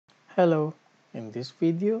Hello, in this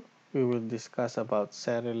video we will discuss about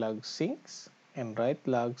Serilog syncs and write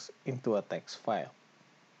logs into a text file.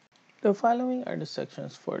 The following are the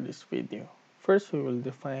sections for this video. First, we will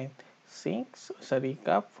define syncs as a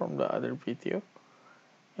recap from the other video,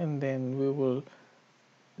 and then we will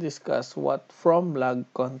discuss what from log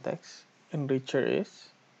context enricher is.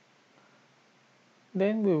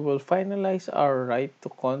 Then we will finalize our write to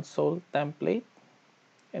console template,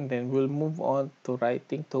 and then we'll move on to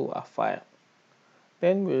writing to a file.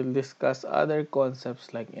 Then we'll discuss other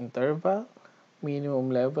concepts like interval,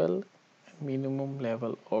 minimum level, and minimum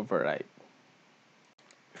level override.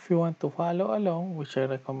 If you want to follow along, which I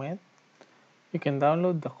recommend, you can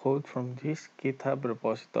download the code from this GitHub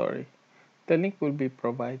repository. The link will be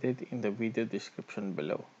provided in the video description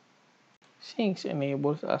below. Syncs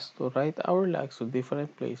enables us to write our logs to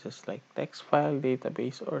different places like text file,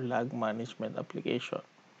 database, or log management application.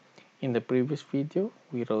 In the previous video,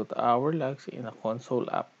 we wrote our logs in a console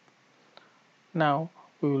app. Now,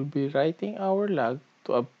 we will be writing our log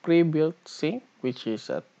to a pre-built sync, which is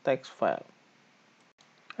a text file.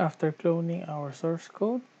 After cloning our source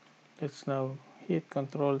code, let's now hit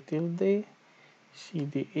Ctrl+,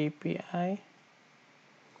 cd API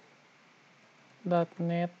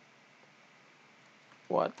 .NET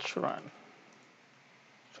watch run.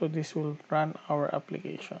 So this will run our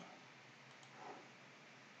application.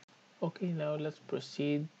 Okay, now let's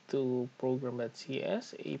proceed to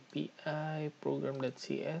program.cs, API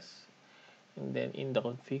program.cs, and then in the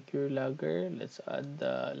configure logger, let's add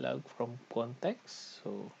the log from context.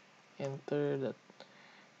 So enter that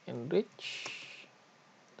enrich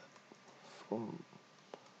from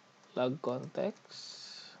log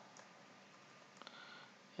context,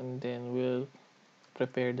 and then we'll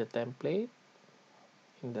prepare the template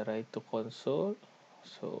in the write to console.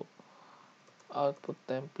 So output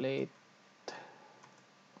template,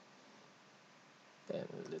 then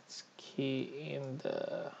let's key in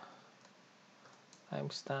the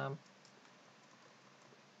timestamp,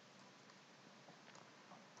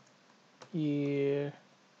 year,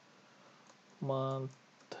 month,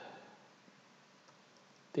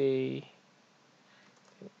 day,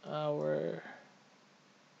 hour,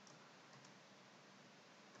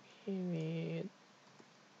 minute,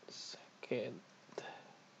 second.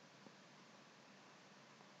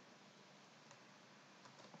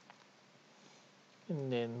 And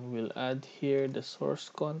then we'll add here the source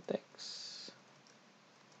context,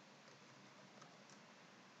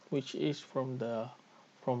 which is from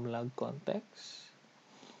log context.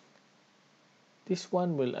 This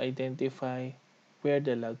one will identify where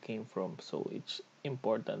the log came from, so it's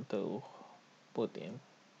important to put in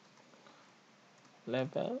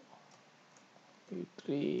level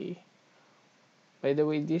u3. By the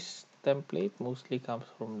way, this template mostly comes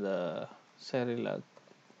from the Serilog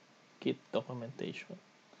Git documentation.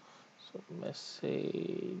 So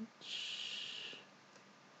message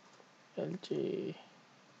lj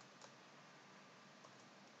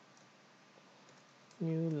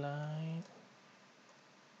new line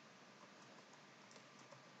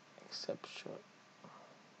exception.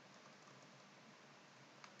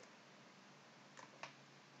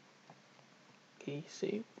 Okay,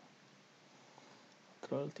 save.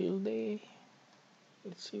 Ctrl+.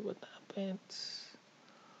 Let's see what happens.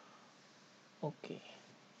 Okay,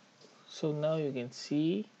 so now you can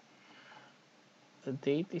see the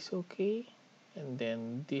date is okay, and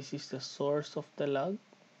then this is the source of the log,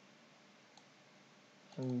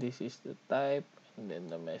 and this is the type, and then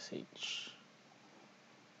the message.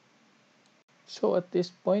 So at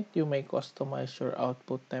this point, you may customize your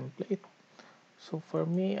output template. So for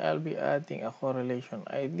me, I'll be adding a correlation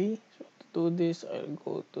ID. So to do this, I'll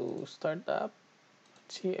go to startup.cs,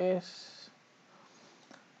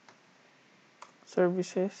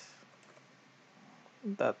 services,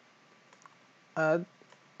 add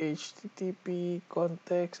http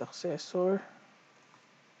context accessor,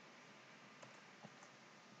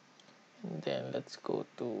 and then let's go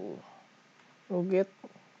to NuGet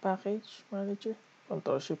package manager,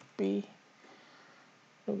 Ctrl+P,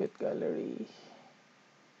 NuGet gallery,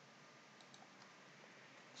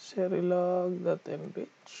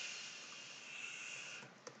 Serilog.enrich,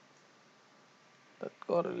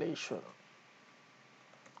 correlation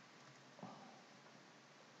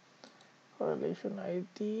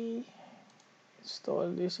ID, install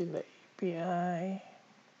this in the API.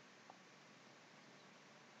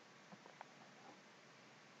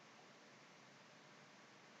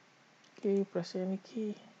 Okay, press any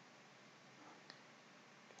key.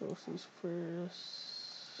 Close this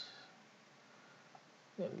first.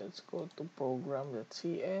 Then let's go to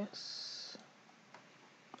program.cs,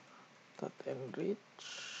 .enrich,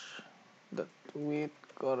 that with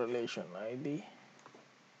correlation ID.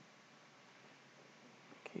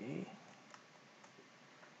 Okay,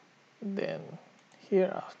 then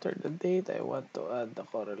here after the date I want to add the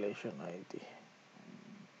correlation ID.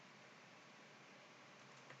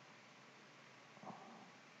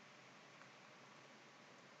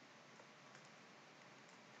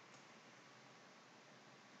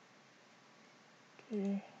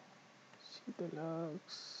 Okay, see the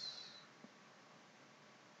logs.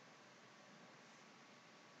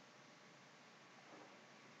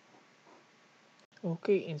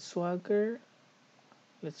 Okay, in Swagger,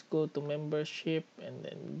 let's go to membership and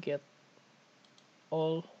then get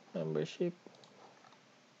all membership,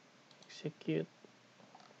 execute.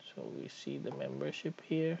 So we see the membership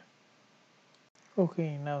here.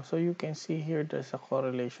 Okay, now so you can see here there's a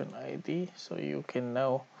correlation ID, so you can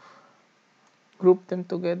now group them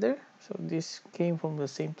together. So this came from the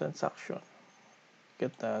same transaction.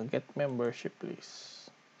 Get membership please.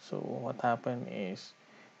 So what happened is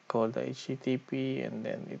call the HTTP and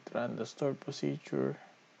then it ran the stored procedure,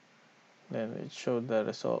 then it showed the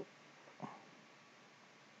result.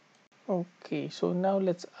 Okay, so now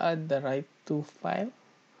let's add the write to file.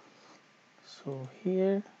 So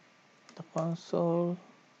here the console,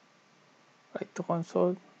 write to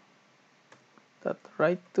console dot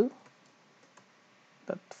write to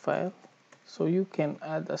that file. So you can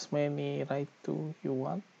add as many write to you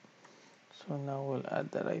want. So now we'll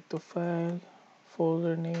add the write to file,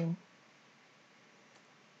 folder name.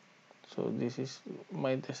 So this is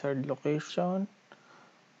my desired location.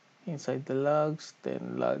 Inside the logs,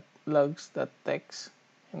 then logs.txt,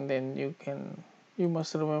 and then you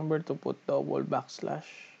must remember to put double backslash,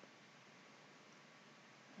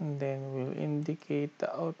 and then we'll indicate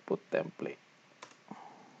the output template.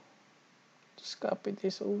 Just copy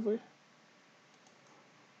this over,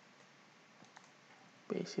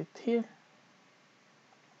 paste it here,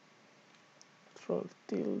 control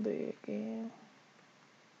tilde again,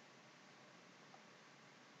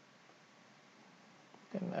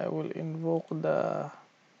 then I will invoke the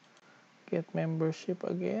get membership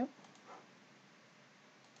again.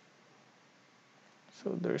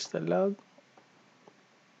 So there's the log.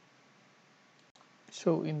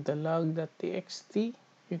 So in the log.txt,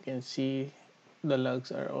 you can see the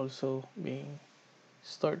logs are also being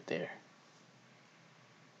stored there.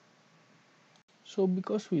 So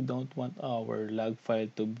because we don't want our log file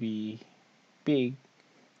to be big,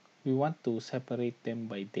 we want to separate them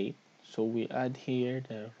by date. So we add here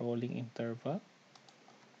the rolling interval.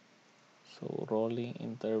 So rolling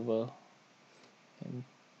interval, and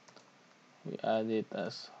we add it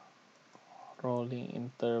as rolling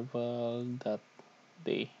interval dot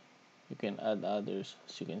day. You can add others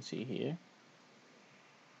as you can see here.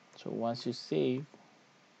 So once you save,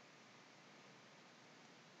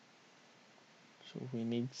 so we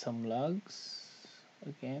need some logs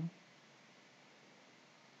again.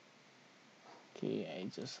 Okay, I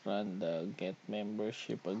just run the get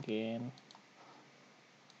membership again.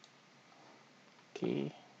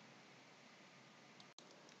 Okay,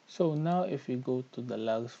 so now if you go to the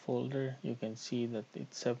logs folder, you can see that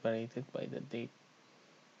it's separated by the date.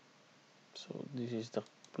 So this is the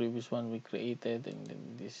previous one we created, and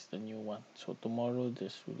then this is the new one. So tomorrow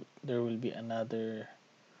there will be another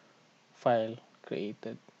file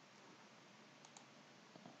created.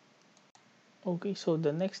 Okay, so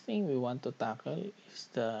the next thing we want to tackle is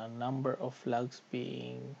the number of logs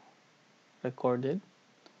being recorded.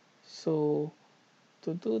 So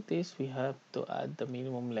to do this, we have to add the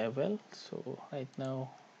minimum level. So right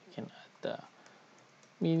now we can add the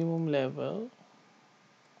minimum level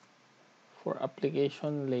for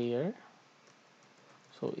application layer.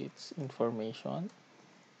 So it's information.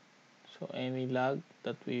 So any log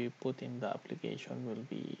that we put in the application will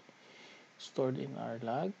be stored in our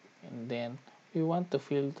log, and then we want to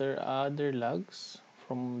filter other logs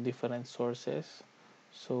from different sources.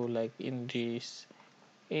 So like in this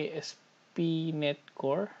ASP.NET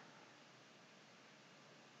Core,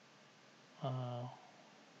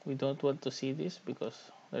 we don't want to see this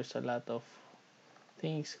because there's a lot of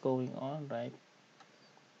things going on, right?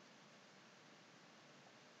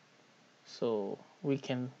 So we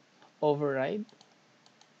can override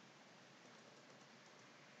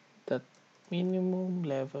that minimum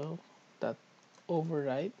level, that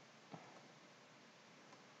override.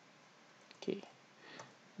 Okay,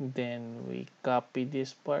 then we copy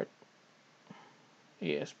this part,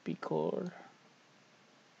 ASP core,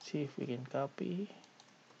 see if we can copy,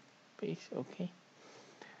 paste. Okay,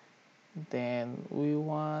 then we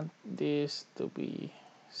want this to be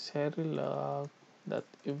Serilog that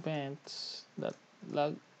events that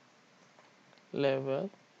log level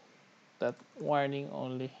that warning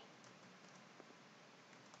only.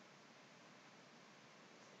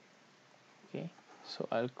 Okay, so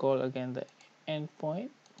I'll call again the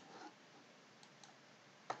endpoint.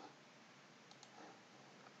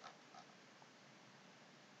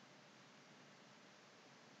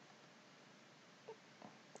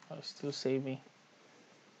 I'm still saving.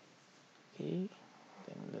 Okay,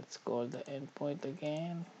 then let's call the endpoint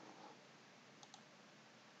again.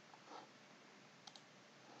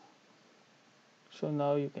 So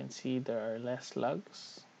now you can see there are less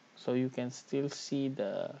logs. So you can still see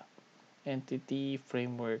the entity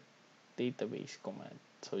framework database command.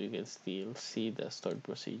 So you can still see the stored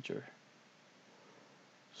procedure.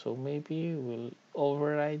 So maybe we'll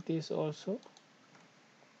override this also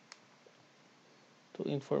to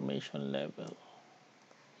information level.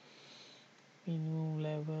 Minimum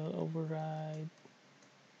level override.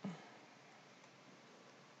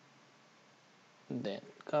 And then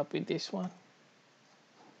copy this one.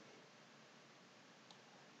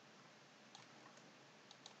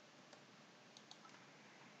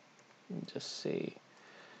 And just say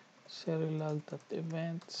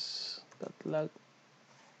serilog.events.log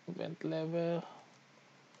event level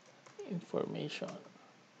information.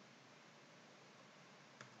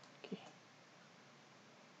 Okay.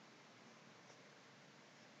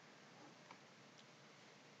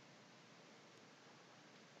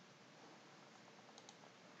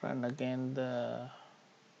 Run again the.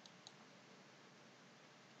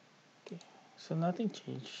 Okay. So nothing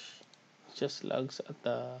changed. Just logs at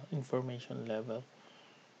the information level.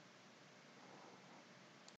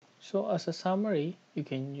 So as a summary, you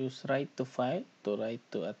can use write to file to write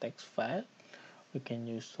to a text file. We can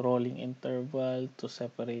use rolling interval to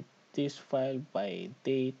separate this file by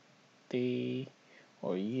date, day,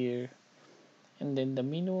 or year. And then the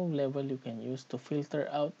minimum level you can use to filter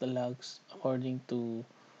out the logs according to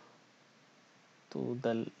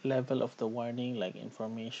the level of the warning, like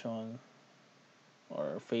information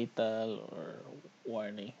or fatal or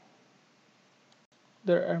warning.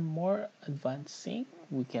 There are more advanced sync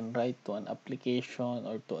we can write to an application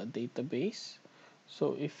or to a database.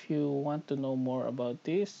 So if you want to know more about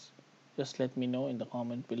this, just let me know in the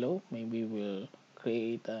comment below. Maybe we'll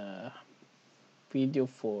create a video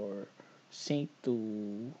for sync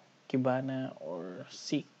to Kibana or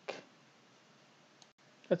Seek.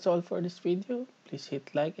 That's all for this video. Please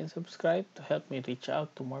hit like and subscribe to help me reach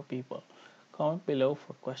out to more people. Comment below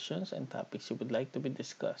for questions and topics you would like to be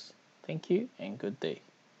discussed. Thank you and good day.